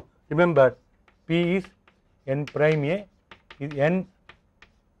the remember P is n prime a is n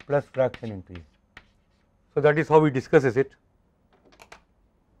plus fraction into a. So, that is how we discusses it.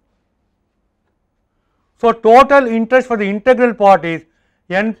 So, total interest for the integral part is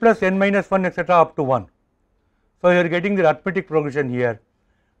n plus n minus 1 etc. up to 1. So, you are getting the arithmetic progression here.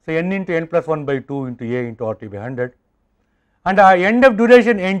 So, n into n plus 1 by 2 into a into RT by 100, and end of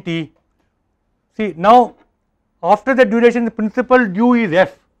duration nt. See, now after the duration the principal due is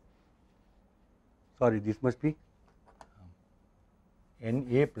f, sorry, this must be n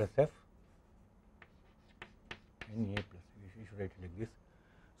a plus f, n a plus, we should write it like this.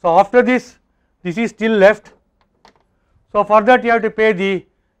 So, after this is still left. So, for that you have to pay the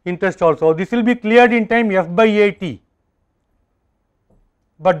interest also. This will be cleared in time f by a t,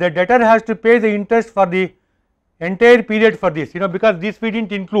 but the debtor has to pay the interest for the entire period for this, because this we did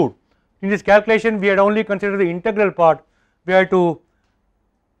not include in this calculation. We had only considered the integral part, we have to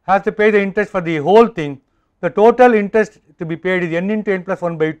pay the interest for the whole thing. The total interest to be paid is n into n plus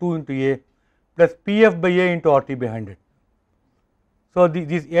 1 by 2 into a plus pf by a into RT by 100. So,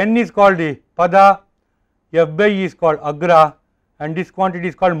 this n is called the pada, f by e is called agra, and this quantity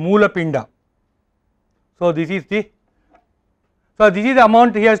is called moola pinda. So, this is the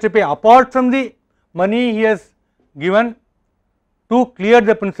amount he has to pay apart from the money he has given to clear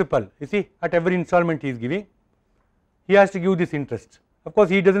the principal. You see, at every installment he is giving, he has to give this interest. Of course,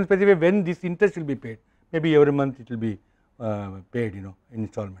 he does not specify when this interest will be paid, maybe every month it will be paid in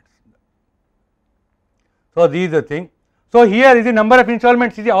installments. So, this is the thing. So, here is the number of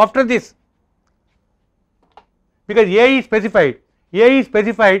installments, you see, after this, because a is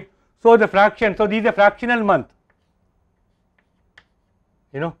specified, so the fraction, so this is a fractional month,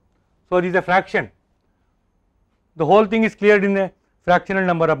 so this is a fraction, the whole thing is cleared in a fractional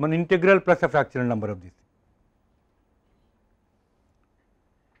number of month, integral plus a fractional number of this.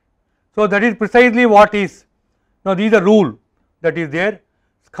 So, that is precisely what is, now this is the rule that is there,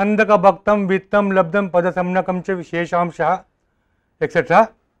 skandaka bhaktam vittam labdam pada samnakam cha visheshamsha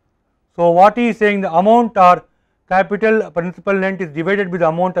etc. So, what he is saying, the amount or capital principal lent is divided by the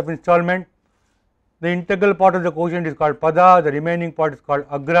amount of installment. The integral part of the quotient is called pada, the remaining part is called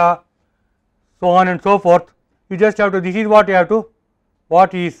agra, so on and so forth. You just have to, this is what you have to,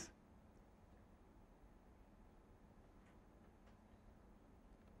 what is,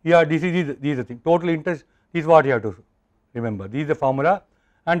 yeah, this is the thing, total interest is what you have to remember, this is the formula,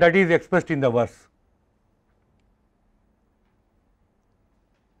 and that is expressed in the verse.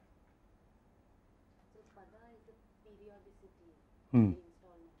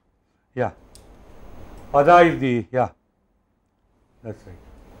 Yeah, pada is the, yeah, that is right,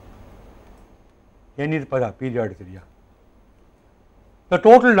 n is pada, periodicity, yeah. The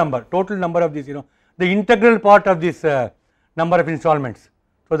total number of this, the integral part of this number of installments,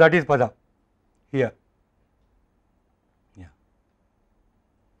 so that is pada here, yeah.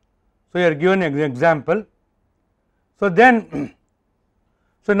 So, you are given an example. So, then,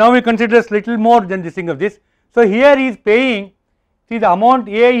 so now we consider a little more than this thing of this. So, here he is paying, see the amount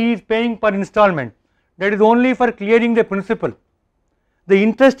A he is paying per installment, that is only for clearing the principal, the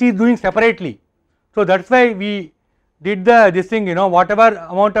interest he is doing separately. So, that is why we did this thing, whatever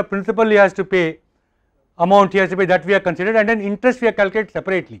amount of principal he has to pay, that we have considered, and then interest we have calculated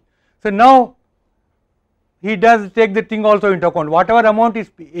separately. So, now he does take the thing also into account, whatever amount is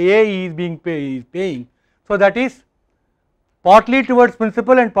A he is paying, so that is partly towards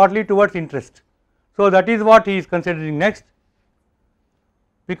principal and partly towards interest. So, that is what he is considering next.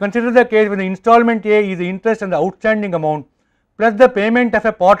 We consider the case when the installment A is the interest and the outstanding amount plus the payment of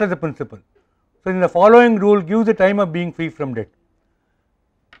a part of the principal. So, in the following rule gives the time of being free from debt.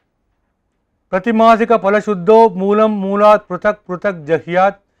 Pratimasika phalashuddho moolam moolat pruthak pruthak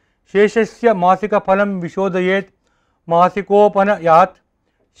jahyat sheshasya masika phalam vishodayet masikopanayat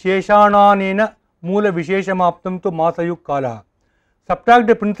sheshananena moola visheshamaptam to masayuk kala. Subtract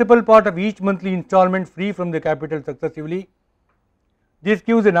the principal part of each monthly installment free from the capital successively. This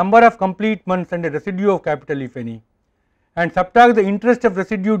gives the number of complete months and the residue of capital if any, and subtract the interest of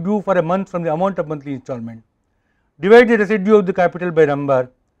residue due for a month from the amount of monthly installment. Divide the residue of the capital by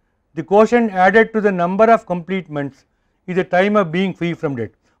number. The quotient added to the number of complete months is the time of being free from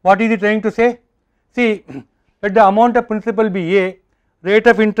debt. What is he trying to say? See, let the amount of principal be A, rate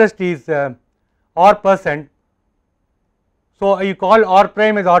of interest is R%. So, you call R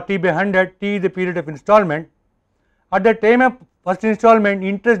prime as RT by 100, T is the period of installment. At the time of first installment,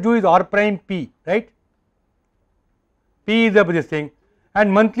 interest due is R prime P, right? P is this thing,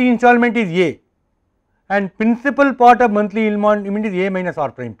 and monthly installment is A, and principal part of monthly installment is A minus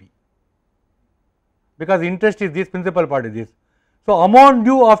R prime P, because interest is this, principal part is this. So, amount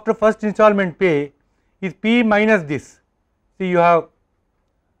due after first installment pay is P minus this. See, you have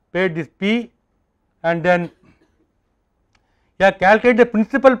paid this P, and then you have calculated the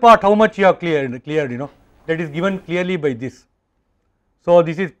principal part, how much you have cleared, you know, that is given clearly by this. So,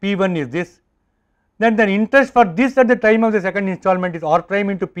 this is P1 is this, then the interest for this at the time of the second installment is R prime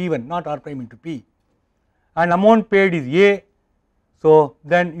into P1, not R prime into P, and amount paid is A. So,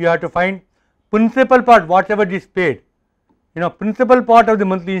 then you have to find principal part, whatever is paid, you know, principal part of the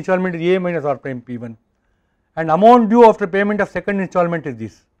monthly installment is A minus R prime P1, and amount due after payment of second installment is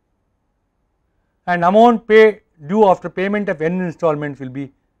this, and amount due after payment of n installments will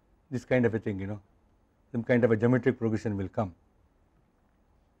be this kind of a thing, you know, some kind of a geometric progression will come.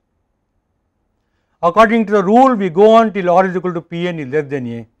 According to the rule, we go on till R is equal to Pn is less than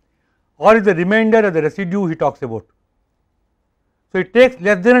A. R is the remainder of the residue he talks about. So, it takes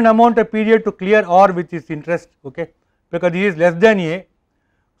less than an amount of period to clear R which is interest, okay, because this is less than A.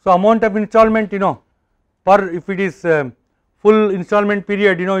 So, amount of installment, you know, per if it is full installment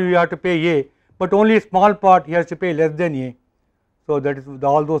period, you know, you have to pay A, but only a small part he has to pay less than A. So, that is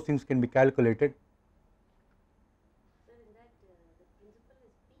all those things can be calculated. Sir, in that the principal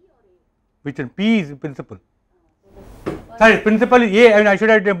is P or A? Which one? P is principal. Sorry, principal is A, and I should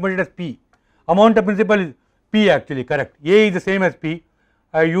have put it as P. Amount of principal is P actually, correct. A is the same as P.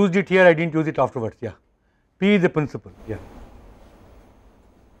 I used it here, I did not use it afterwards, yeah. P is the principal, yeah.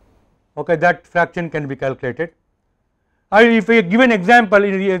 Okay, that fraction can be calculated. If I give an example,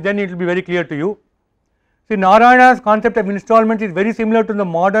 then it will be very clear to you. See, Narayana's concept of installments is very similar to the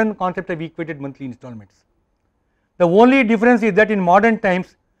modern concept of equated monthly installments. The only difference is that in modern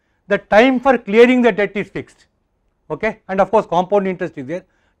times, the time for clearing the debt is fixed, okay, and of course compound interest is there.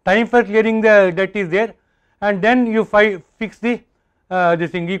 Time for clearing the debt is there, and then you fix the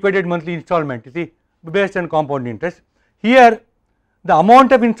this thing, equated monthly installment, you see, based on compound interest. Here the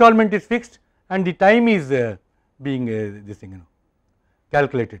amount of installment is fixed and the time is being this thing, you know,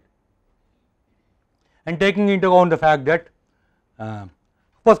 calculated, and taking into account the fact that of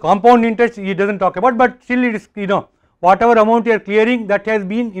course compound interest he does not talk about, but still it is, you know, whatever amount you are clearing, that has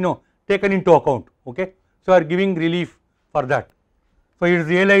been, you know, taken into account, okay. So, are giving relief for that. So, it is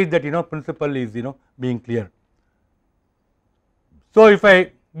realized that, you know, principal is, you know, being clear. So, if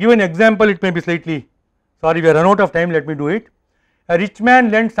I give an example, it may be slightly, sorry, we are run out of time, let me do it. A rich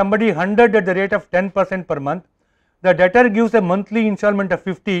man lends somebody 100 at the rate of 10% per month. The debtor gives a monthly installment of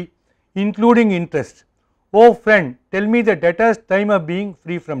 50 including interest. Oh friend, tell me the debtor's time of being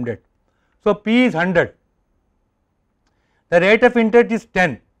free from debt. So, P is 100, the rate of interest is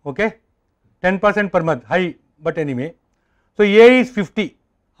 10, okay, 10% per month, high, but anyway. So, A is 50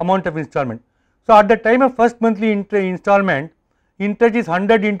 amount of installment. So, at the time of first monthly installment, interest is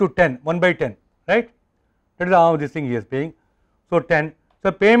 100 into 10, 1 by 10, right, that is how this thing he is paying. So, 10,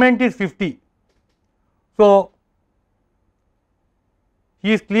 so payment is 50. So,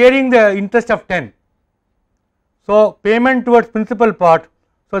 he is clearing the interest of 10. So, payment towards principal part,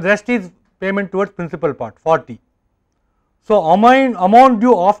 so the rest is payment towards principal part 40. So, amount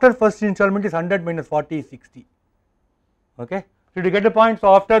due after first installment is 100 minus 40 is 60, okay. So, you get the point.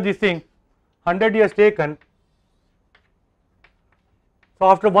 So, after this thing 100 he has taken. So,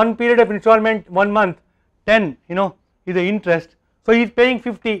 after one period of installment, 1 month, 10, you know, is the interest. So, he is paying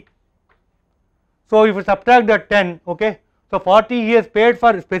 50. So, if you subtract that 10, okay, so 40 he has paid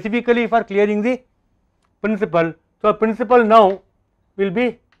for specifically for clearing the principal. So, principal now will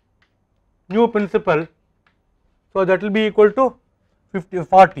be new principal. So, that will be equal to 50,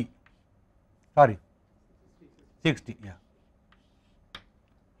 40, sorry, 60, yeah.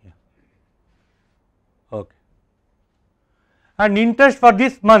 Okay. And interest for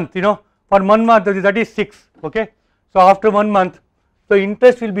this month, for 1 month that is 6, okay. So after 1 month, so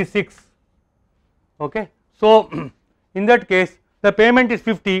interest will be 6, okay. So in that case the payment is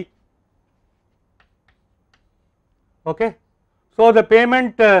 50, okay. So the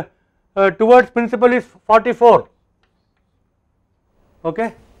payment towards principal is 44,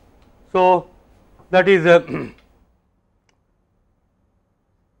 okay. So that is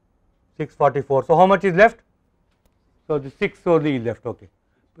 644. So how much is left? So the 6 only is left, okay.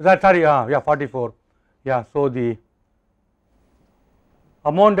 That, sorry, yeah, 44, yeah. So the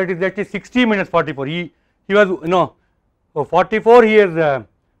amount that is left is 60 minus 44. He was 44 he has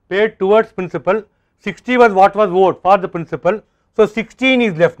paid towards principal, 60 was what was owed for the principal. So 16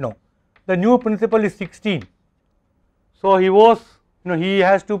 is left now. The new principal is 16. So he owes, he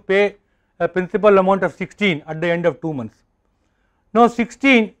has to pay a principal amount of 16 at the end of 2 months. Now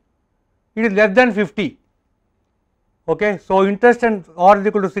 16, it is less than 50, okay. So interest and R is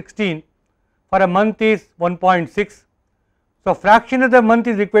equal to 16 for a month is 1.6. So fraction of the month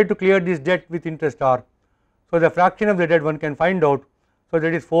is required to clear this debt with interest R. So the fraction of the debt one can find out. So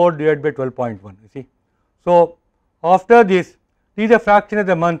that is 4 divided by 12.1, you see. So after this is the fraction of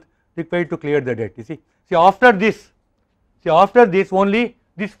the month required to clear the debt, you see. See after this only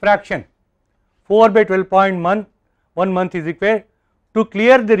this fraction 4 by 12.1 1 month is required to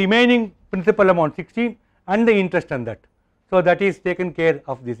clear the remaining principal amount 16 and the interest on that. So that is taken care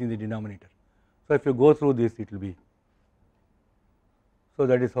of this in the denominator. So if you go through this it will be, so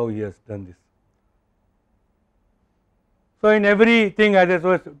that is how he has done this. So in everything, as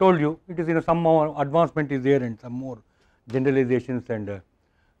I told you, it is some more advancement is there and some more generalizations and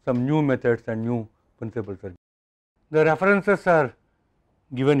some new methods and new principles are. The references are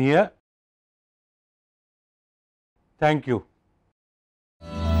given here. Thank you.